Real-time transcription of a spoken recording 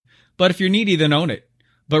But if you're needy, then own it.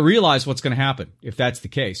 But realize what's going to happen if that's the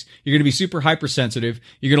case. You're going to be super hypersensitive.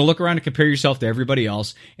 You're going to look around and compare yourself to everybody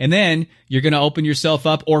else. And then you're going to open yourself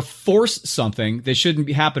up or force something that shouldn't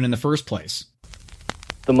happen in the first place.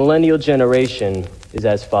 The millennial generation is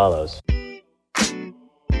as follows.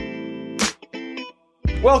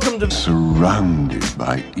 Welcome to Surrounded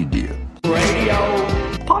by Idiots Radio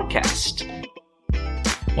Podcast.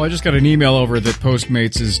 Well, I just got an email over that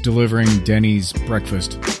Postmates is delivering Denny's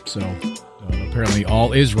breakfast. So apparently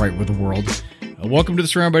all is right with the world. Welcome to the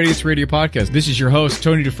Surrounded by Idiots Radio Podcast. This is your host,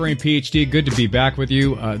 Tony Dufresne, PhD. Good to be back with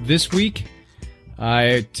you. This week,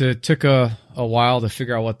 I took a while to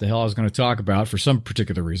figure out what the hell I was going to talk about for some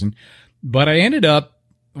particular reason. But I ended up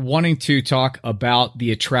wanting to talk about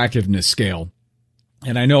the attractiveness scale.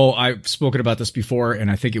 And I know I've spoken about this before, and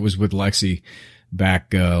I think it was with Lexi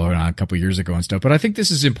back a couple of years ago and stuff. But I think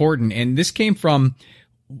this is important. And this came from,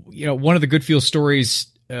 one of the Good Feel stories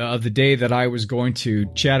of the day that I was going to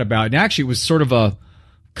chat about. And actually, it was sort of a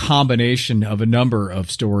combination of a number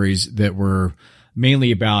of stories that were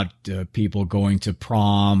mainly about people going to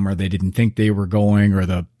prom, or they didn't think they were going, or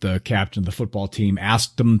the captain of the football team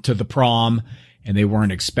asked them to the prom and they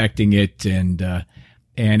weren't expecting it. And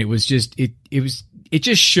it was just, it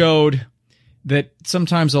just showed that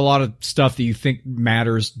sometimes a lot of stuff that you think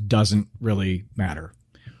matters doesn't really matter.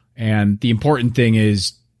 And the important thing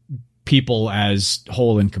is people as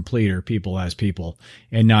whole and complete, or people as people,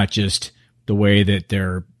 and not just the way that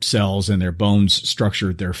their cells and their bones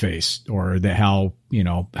structured their face, or how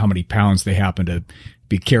many pounds they happen to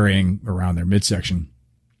be carrying around their midsection.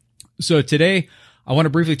 So today I want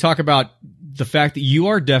to briefly talk about the fact that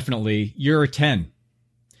you're a 10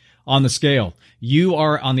 on the scale. You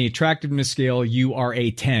are on the attractiveness scale. You are a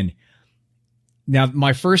 10. Now,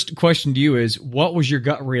 my first question to you is, what was your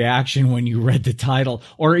gut reaction when you read the title,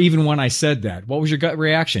 or even when I said that? What was your gut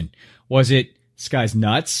reaction? Was it, this guy's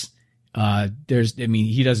nuts?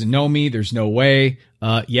 He doesn't know me. There's no way.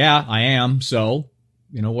 Yeah, I am. So,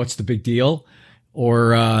 what's the big deal?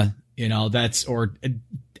 Or,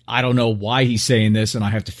 I don't know why he's saying this, and I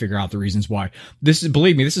have to figure out the reasons why.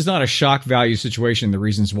 Believe me, this is not a shock value situation. The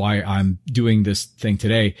reasons why I'm doing this thing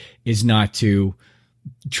today is not to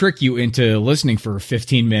trick you into listening for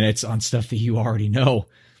 15 minutes on stuff that you already know.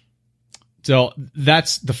 So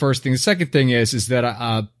that's the first thing. The second thing is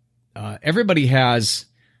that everybody has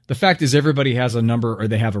a number, or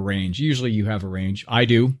they have a range. Usually you have a range. I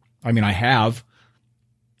do. I have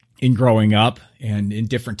in growing up and in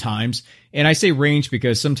different times. And I say range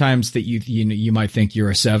because sometimes that you might think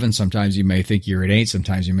you're a 7. Sometimes you may think you're an 8.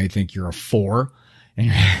 Sometimes you may think you're a 4.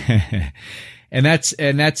 And that's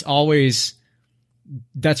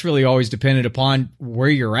really always dependent upon where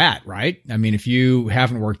you're at, right? If you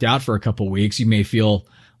haven't worked out for a couple of weeks, you may feel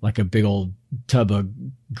like a big old tub of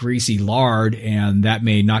greasy lard, and that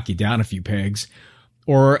may knock you down a few pegs.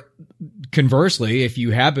 Or conversely, if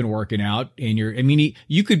you have been working out and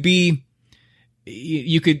you could be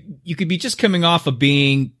just coming off of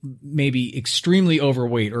being maybe extremely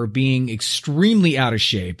overweight or being extremely out of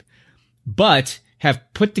shape, but have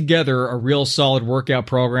put together a real solid workout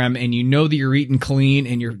program, and that you're eating clean,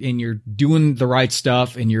 and you're doing the right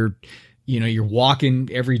stuff, and you're walking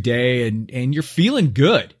every day, and you're feeling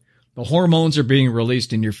good. The hormones are being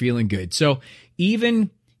released and you're feeling good. So even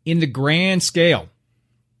in the grand scale,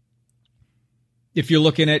 if you're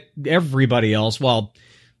looking at everybody else,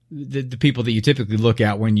 the people that you typically look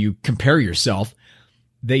at when you compare yourself,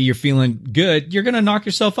 that you're feeling good, you're going to knock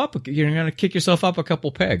yourself up. You're going to kick yourself up a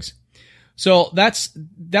couple pegs. So that's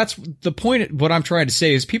the point. What I'm trying to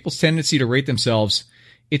say is people's tendency to rate themselves,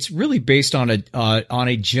 it's really based on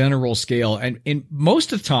a general scale. And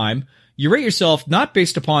most of the time, you rate yourself not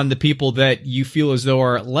based upon the people that you feel as though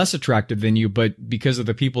are less attractive than you, but because of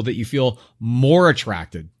the people that you feel more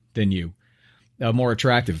attracted than you, more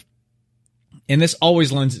attractive. And this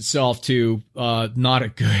always lends itself to not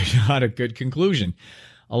a good conclusion.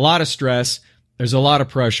 A lot of stress. There's a lot of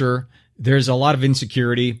pressure. There's a lot of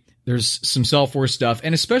insecurity. There's some self-worth stuff.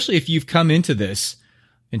 And especially if you've come into this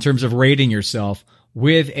in terms of rating yourself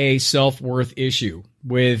with a self-worth issue,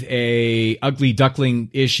 with a ugly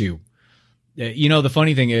duckling issue. The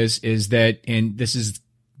funny thing is that, and this is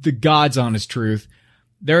the God's honest truth,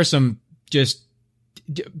 there are some just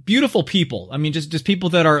beautiful people. Just people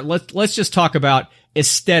that are, let's just talk about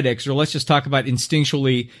aesthetics, or let's just talk about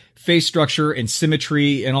instinctually face structure and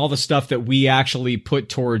symmetry and all the stuff that we actually put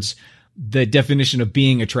towards the definition of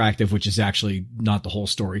being attractive, which is actually not the whole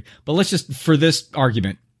story. But let's just, for this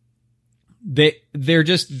argument, they're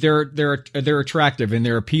attractive and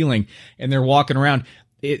they're appealing and they're walking around.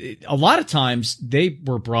 A lot of times they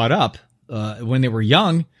were brought up when they were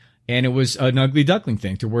young And it was an ugly duckling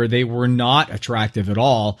thing to where they were not attractive at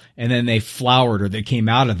all. And then they flowered, or they came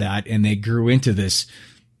out of that and they grew into this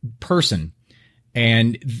person.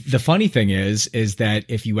 And the funny thing is that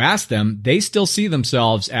if you ask them, they still see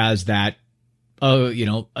themselves as that,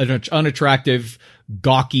 an unattractive,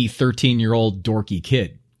 gawky 13-year-old dorky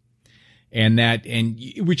kid. And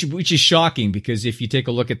which is shocking, because if you take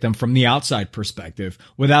a look at them from the outside perspective,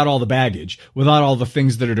 without all the baggage, without all the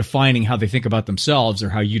things that are defining how they think about themselves or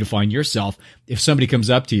how you define yourself, if somebody comes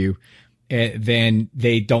up to you, then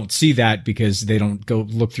they don't see that because they don't go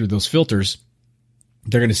look through those filters.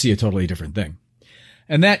 They're going to see a totally different thing.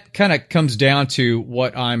 And that kind of comes down to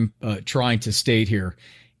what I'm trying to state here.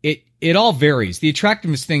 It all varies. The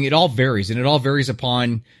attractiveness thing, it all varies, and it all varies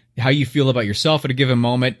upon how you feel about yourself at a given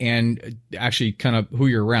moment and actually kind of who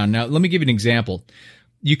you're around. Now, let me give you an example.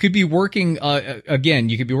 You could be working,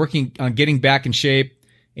 you could be working on getting back in shape,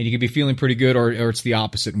 and you could be feeling pretty good, or it's the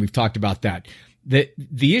opposite. And we've talked about that.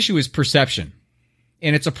 The issue is perception,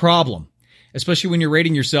 and it's a problem, especially when you're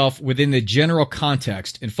rating yourself within the general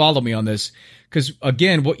context. And follow me on this, because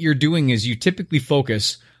again, what you're doing is you typically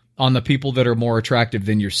focus on the people that are more attractive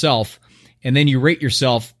than yourself, and then you rate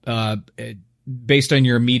yourself, based on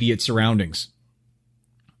your immediate surroundings.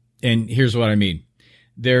 And here's what I mean.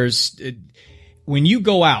 When you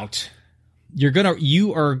go out, you have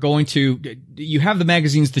the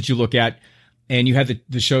magazines that you look at, and you have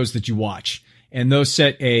the shows that you watch, and those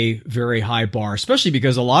set a very high bar, especially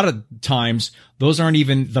because a lot of times those aren't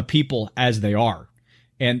even the people as they are.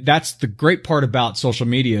 And that's the great part about social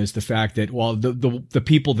media, is the fact that, well, the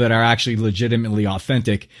people that are actually legitimately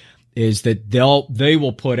authentic is that they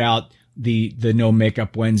will put out the no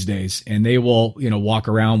makeup Wednesdays, and they will, walk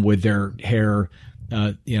around with their hair,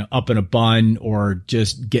 up in a bun, or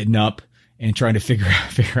just getting up and trying to figure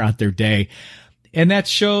out their day. And that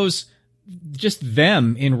shows just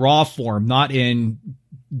them in raw form, not in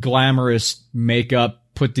glamorous makeup,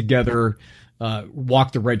 put together,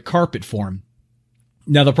 walk the red carpet form.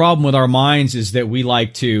 Now, the problem with our minds is that we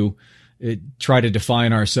like to try to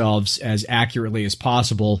define ourselves as accurately as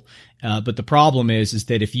possible. But the problem is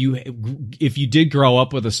that if you did grow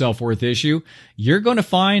up with a self-worth issue, you're going to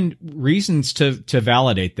find reasons to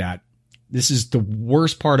validate that. This is the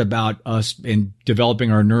worst part about us in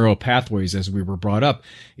developing our neural pathways, as we were brought up,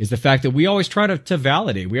 is the fact that we always try to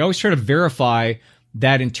validate. We always try to verify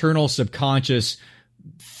that internal subconscious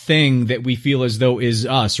thing that we feel as though is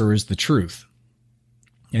us or is the truth.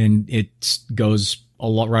 And it goes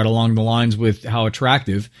right along the lines with how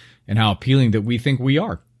attractive and how appealing that we think we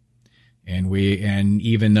are. And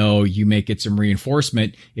even though you may get some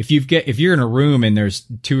reinforcement, if you're in a room and there's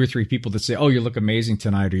 2 or 3 people that say, "Oh, you look amazing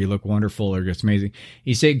tonight," or "You look wonderful," or "It's amazing,"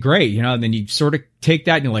 you say, "Great," and then you sort of take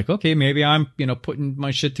that and you're like, "Okay, maybe I'm, putting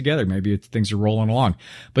my shit together. Maybe things are rolling along."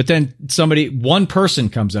 But then one person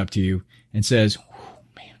comes up to you and says,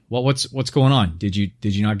 "Man, well, what's going on? Did you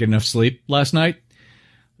not get enough sleep last night?"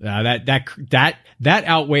 That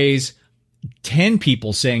outweighs 10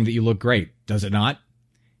 people saying that you look great, does it not?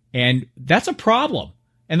 And that's a problem.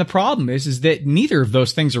 And the problem is that neither of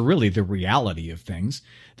those things are really the reality of things.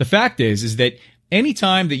 The fact is that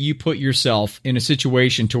anytime that you put yourself in a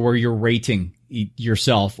situation to where you're rating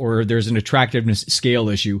yourself, or there's an attractiveness scale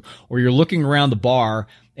issue, or you're looking around the bar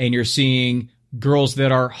and you're seeing girls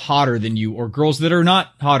that are hotter than you or girls that are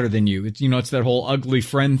not hotter than you, it's that whole ugly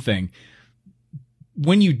friend thing.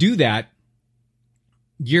 When you do that,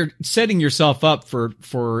 you're setting yourself up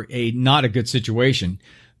for a not a good situation,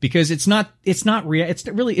 because it's not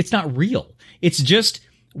real. It's just,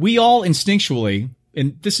 we all instinctually,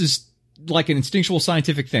 and this is like an instinctual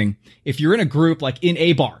scientific thing. If you're in a group, like in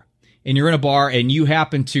a bar, and you're in a bar and you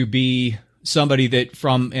happen to be somebody that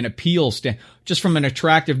from an appeal just from an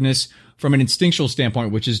attractiveness, from an instinctual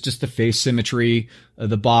standpoint, which is just the face symmetry,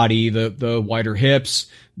 the body, the wider hips,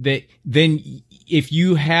 then if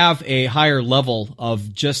you have a higher level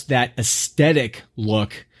of just that aesthetic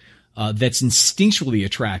look, that's instinctually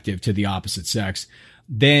attractive to the opposite sex,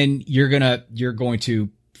 then you're going to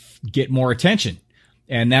get more attention.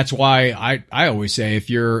 And that's why I always say, if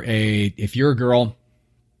you're a girl,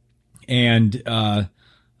 and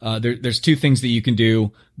there's 2 things that you can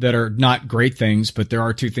do that are not great things, but there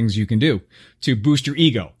are 2 things you can do to boost your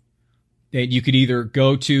ego. And you could either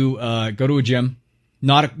go to a gym,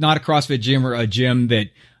 not a CrossFit gym or a gym that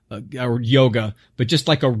or yoga, but just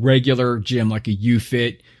like a regular gym, like a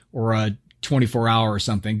YouFit or a 24-hour or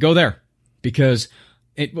something. Go there, because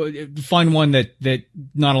find one that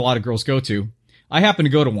not a lot of girls go to. I happen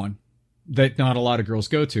to go to one that not a lot of girls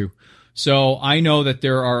go to. So I know that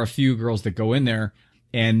there are a few girls that go in there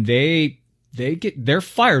and they're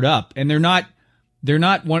fired up, and they're not they're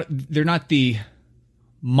not the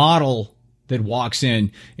model that walks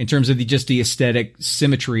in terms of just the aesthetic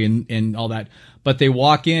symmetry and all that, but they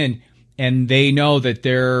walk in and they know that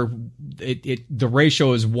the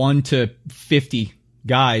ratio is 1 to 50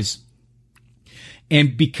 guys.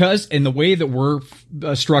 And because in the way that we're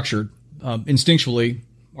structured instinctually,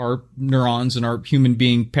 our neurons and our human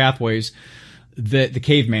being pathways, the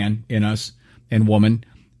caveman in us and woman,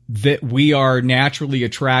 that we are naturally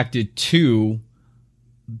attracted to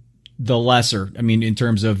the lesser. I mean, in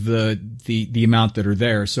terms of the amount that are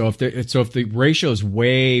there. So if the ratio is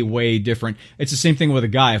way, way different, it's the same thing with a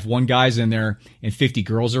guy. If one guy's in there and 50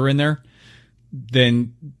 girls are in there,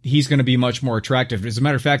 then he's going to be much more attractive. As a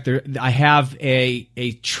matter of fact, I have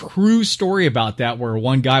a true story about that, where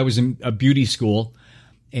one guy was in a beauty school,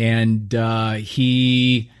 and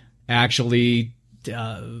he actually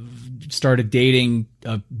started dating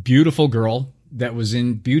a beautiful girl that was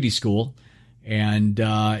in beauty school. And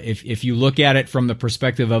if you look at it from the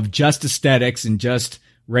perspective of just aesthetics and just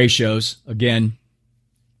ratios, again,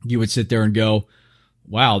 you would sit there and go,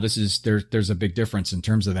 wow, there's a big difference in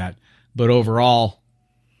terms of that. But overall,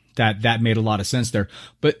 that made a lot of sense there.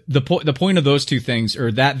 But the point of those two things,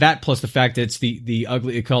 or that plus the fact that it's the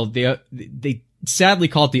ugly, they sadly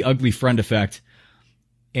call it the ugly friend effect.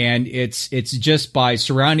 And it's just by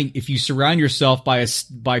if you surround yourself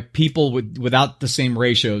by people without the same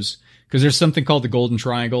ratios, because there's something called the golden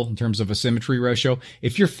triangle in terms of a symmetry ratio.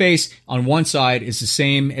 If your face on one side is the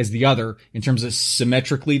same as the other in terms of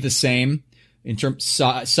symmetrically the same in terms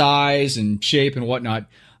size and shape and whatnot,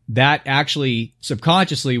 that actually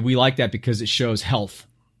subconsciously we like that because it shows health.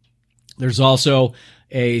 There's also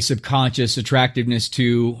a subconscious attractiveness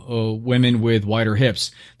to women with wider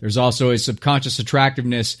hips. There's also a subconscious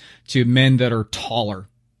attractiveness to men that are taller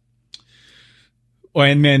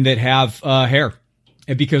and men that have hair.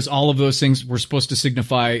 And because all of those things were supposed to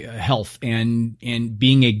signify health and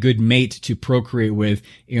being a good mate to procreate with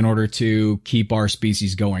in order to keep our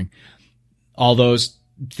species going. All those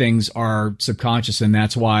things are subconscious, and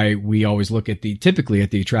that's why we always look at typically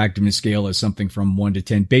at the attractiveness scale as something from 1 to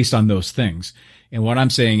 10 based on those things. And what I'm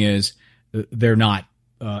saying is they're not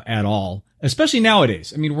at all, especially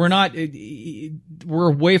nowadays. I mean,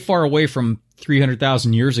 we're way far away from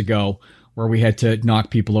 300,000 years ago, where we had to knock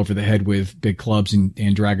people over the head with big clubs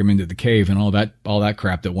and drag them into the cave and all that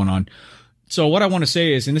crap that went on. So what I want to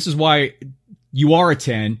say is, and this is why you are a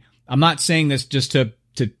 10. I'm not saying this just to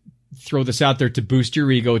throw this out there to boost your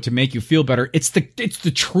ego, to make you feel better. It's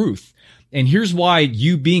the truth. And here's why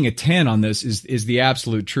you being a 10 on this is the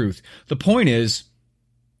absolute truth. The point is,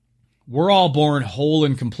 we're all born whole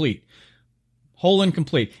and complete. Whole and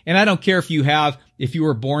complete. And I don't care if you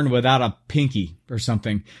were born without a pinky or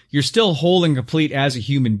something. You're still whole and complete as a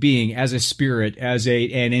human being, as a spirit, as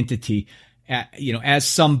an entity, as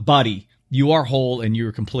somebody. You are whole and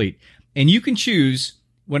you're complete. And you can choose,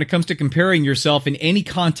 when it comes to comparing yourself in any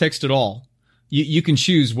context at all, you can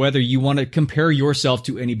choose whether you want to compare yourself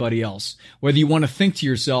to anybody else, whether you want to think to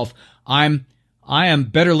yourself, I am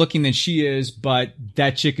better looking than she is, but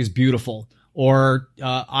that chick is beautiful. Or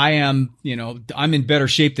I'm in better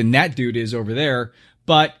shape than that dude is over there,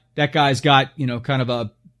 but that guy's got, kind of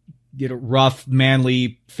a, rough,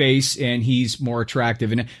 manly face, and he's more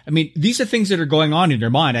attractive. And I mean, these are things that are going on in your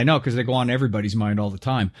mind. I know, because they go on in everybody's mind all the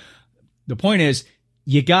time. The point is,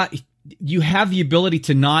 you have the ability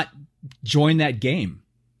to not join that game.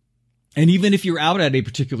 And even if you're out at a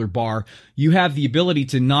particular bar, you have the ability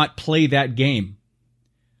to not play that game.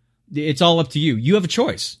 It's all up to you. You have a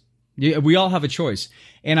choice. We all have a choice.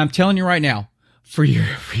 And I'm telling you right now, for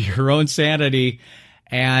your own sanity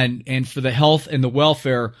and for the health and the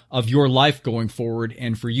welfare of your life going forward,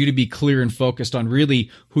 and for you to be clear and focused on really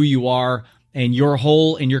who you are and your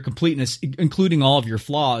whole and your completeness, including all of your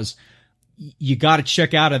flaws, you got to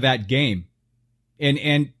check out of that game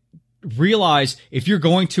and realize, if you're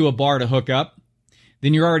going to a bar to hook up,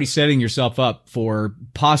 then you're already setting yourself up for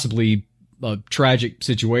possibly a tragic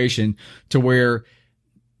situation to where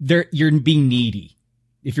you're being needy.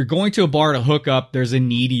 If you're going to a bar to hook up, there's a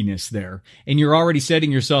neediness there, and you're already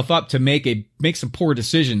setting yourself up to make some poor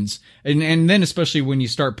decisions. And then especially when you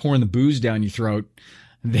start pouring the booze down your throat,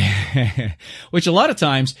 which a lot of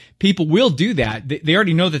times people will do that. They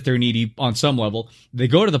already know that they're needy on some level. They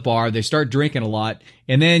go to the bar, they start drinking a lot,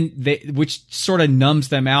 and then which sort of numbs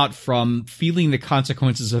them out from feeling the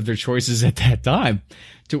consequences of their choices at that time.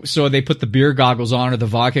 So they put the beer goggles on or the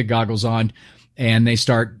vodka goggles on, and they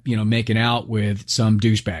start, making out with some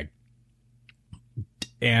douchebag.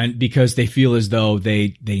 And because they feel as though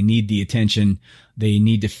they need the attention, they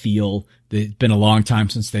need to feel It's been a long time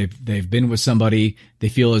since they've been with somebody. They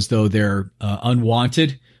feel as though they're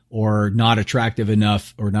unwanted or not attractive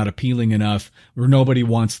enough or not appealing enough, or nobody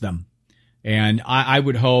wants them. And I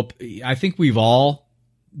would hope, I think we've all,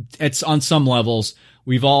 it's on some levels,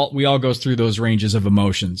 we all go through those ranges of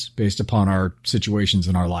emotions based upon our situations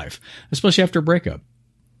in our life, especially after a breakup.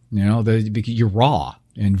 You know, you're raw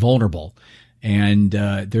and vulnerable. And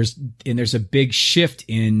there's a big shift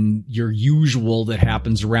in your usual that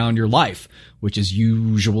happens around your life, which is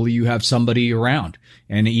usually you have somebody around.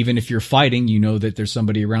 And even if you're fighting, you know that there's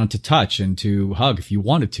somebody around to touch and to hug if you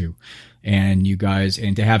wanted to. And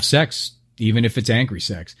to have sex, even if it's angry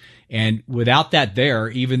sex. And without that there,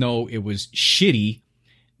 even though it was shitty,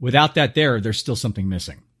 without that there's still something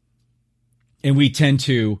missing. And we tend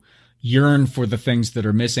to yearn for the things that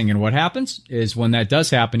are missing. And what happens is when that does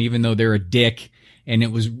happen, even though they're a dick and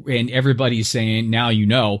everybody's saying, now you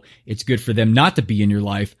know, it's good for them not to be in your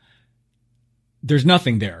life, there's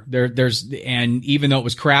nothing there. And even though it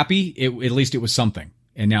was crappy, at least it was something.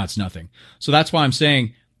 And now it's nothing. So that's why I'm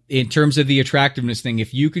saying, in terms of the attractiveness thing,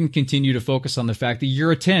 if you can continue to focus on the fact that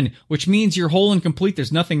you're a 10, which means you're whole and complete,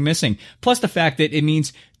 there's nothing missing. Plus the fact that it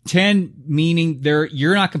means 10, meaning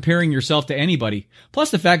you're not comparing yourself to anybody.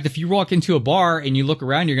 Plus the fact that if you walk into a bar and you look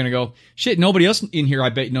around, you're going to go, shit, nobody else in here, I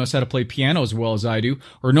bet, knows how to play piano as well as I do.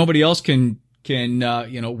 Or nobody else can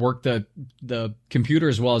work the computer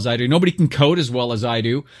as well as I do. Nobody can code as well as I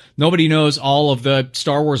do. Nobody knows all of the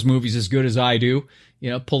Star Wars movies as good as I do.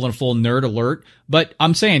 Pulling a full nerd alert. But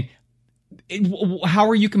I'm saying, how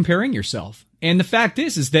are you comparing yourself? And the fact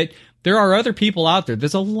is that there are other people out there.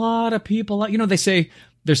 There's a lot of people out. They say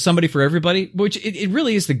there's somebody for everybody, which it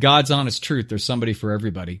really is the God's honest truth. There's somebody for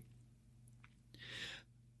everybody.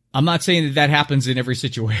 I'm not saying that happens in every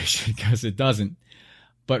situation, because it doesn't.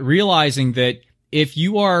 But realizing that if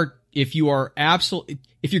you're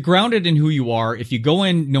grounded in who you are, if you go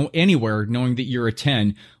anywhere knowing that you're a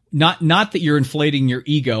 10, not that you're inflating your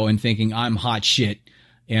ego and thinking I'm hot shit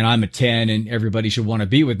and I'm a 10 and everybody should want to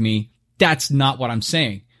be with me. That's not what I'm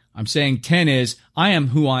saying. I'm saying 10 is I am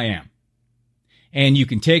who I am. And you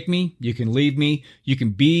can take me, you can leave me, you can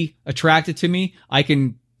be attracted to me. I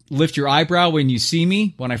can lift your eyebrow when you see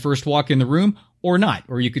me when I first walk in the room, or not,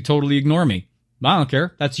 or you could totally ignore me. I don't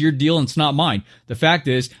care. That's your deal and it's not mine. The fact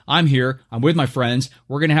is, I'm here, I'm with my friends,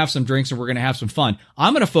 we're going to have some drinks and we're going to have some fun.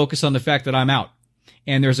 I'm going to focus on the fact that I'm out.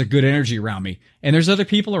 And there's a good energy around me. And there's other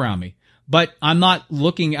people around me. But I'm not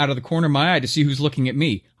looking out of the corner of my eye to see who's looking at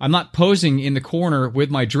me. I'm not posing in the corner with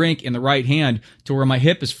my drink in the right hand to where my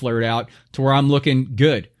hip is flared out to where I'm looking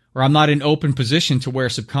good. Or I'm not in open position to where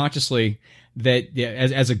subconsciously that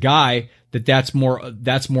as a guy that's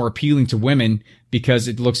more appealing to women, because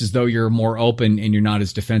it looks as though you're more open and you're not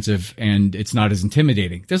as defensive and it's not as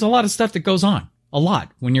intimidating. There's a lot of stuff that goes on. A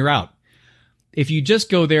lot when you're out. If you just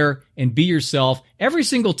go there and be yourself every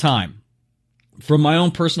single time, from my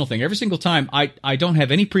own personal thing, every single time, I don't have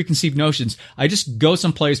any preconceived notions. I just go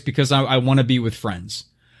someplace because I want to be with friends.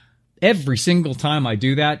 Every single time I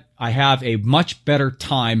do that, I have a much better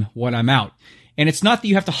time when I'm out. And it's not that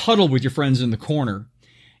you have to huddle with your friends in the corner.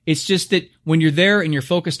 It's just that when you're there and you're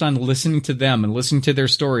focused on listening to them and listening to their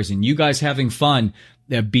stories and you guys having fun,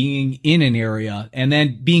 being in an area and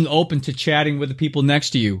then being open to chatting with the people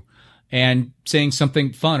next to you, and saying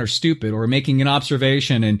something fun or stupid or making an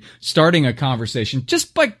observation and starting a conversation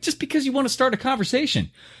just because you want to start a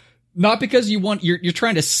conversation, not because you're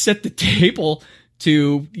trying to set the table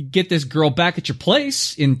to get this girl back at your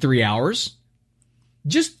place in 3 hours,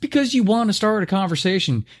 just because you want to start a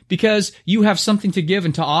conversation, because you have something to give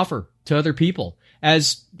and to offer to other people,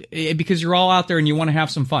 because you're all out there and you want to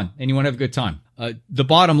have some fun and you want to have a good time. The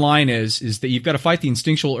bottom line is that you've got to fight the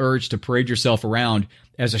instinctual urge to parade yourself around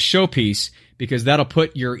as a showpiece, because that'll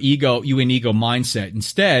put you in ego mindset.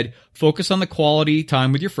 Instead, focus on the quality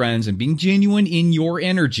time with your friends and being genuine in your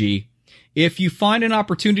energy. If you find an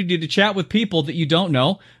opportunity to chat with people that you don't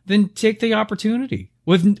know, then take the opportunity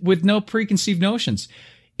with no preconceived notions.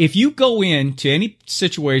 If you go into any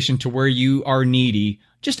situation to where you are needy,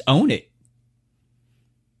 just own it.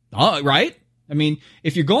 Right? I mean,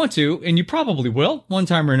 if you're going to, and you probably will one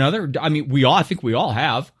time or another, I mean, I think we all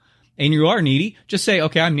have, and you are needy, just say,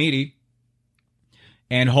 okay, I'm needy.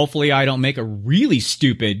 And hopefully I don't make a really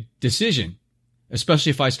stupid decision, especially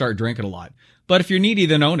if I start drinking a lot. But if you're needy,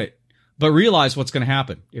 then own it. But realize what's going to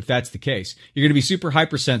happen if that's the case. You're going to be super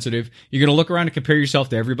hypersensitive. You're going to look around and compare yourself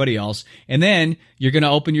to everybody else. And then you're going to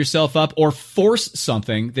open yourself up or force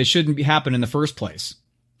something that shouldn't happen in the first place.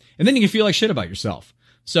 And then you can feel like shit about yourself.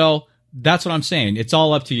 So that's what I'm saying. It's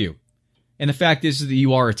all up to you. And the fact is that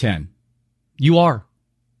you are a 10. You are.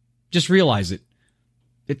 Just realize it.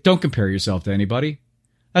 Don't compare yourself to anybody.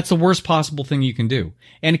 That's the worst possible thing you can do.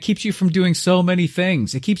 And it keeps you from doing so many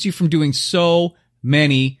things. It keeps you from doing so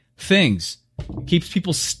many things. It keeps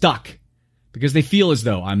people stuck because they feel as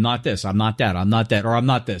though I'm not this, I'm not that, I'm not that, or I'm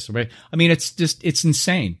not this. Right? I mean, it's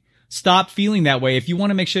insane. Stop feeling that way. If you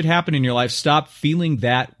want to make shit happen in your life, stop feeling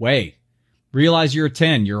that way. Realize you're a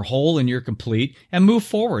 10, you're whole and you're complete, and move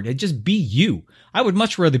forward and just be you. I would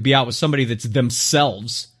much rather be out with somebody that's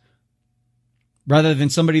themselves rather than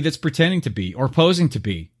somebody that's pretending to be or posing to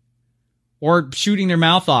be or shooting their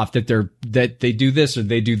mouth off that they do this or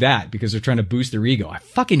they do that because they're trying to boost their ego. I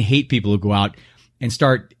fucking hate people who go out and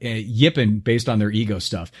start yipping based on their ego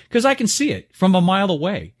stuff because I can see it from a mile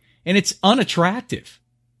away and it's unattractive.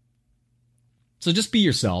 So just be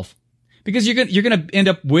yourself because you're going to end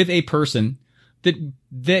up with a person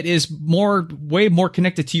that is way more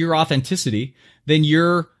connected to your authenticity than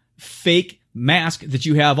your fake mask that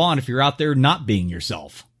you have on if you're out there not being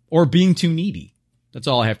yourself or being too needy. That's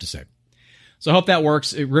all I have to say. So I hope that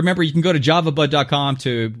works. Remember, you can go to javabud.com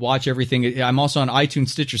to watch everything. I'm also on iTunes,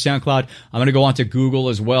 Stitcher, SoundCloud. I'm going to go on to Google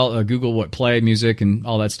as well. Google Play Music and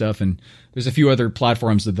all that stuff. And there's a few other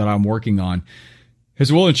platforms that I'm working on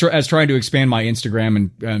as well as trying to expand my Instagram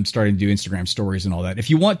and starting to do Instagram stories and all that. If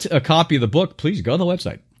you want a copy of the book, please go to the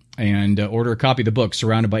website and order a copy of the book,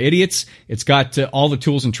 Surrounded by Idiots. It's got all the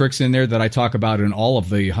tools and tricks in there that I talk about in all of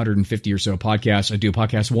the 150 or so podcasts. I do a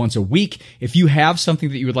podcast once a week. If you have something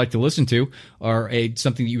that you would like to listen to or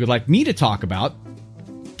something that you would like me to talk about,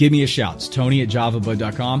 give me a shout. It's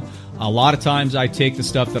Tony@javabud.com. A lot of times I take the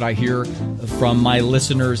stuff that I hear from my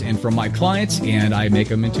listeners and from my clients and I make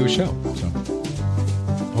them into a show. So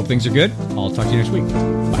hope things are good. I'll talk to you next week.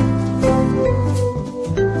 Bye.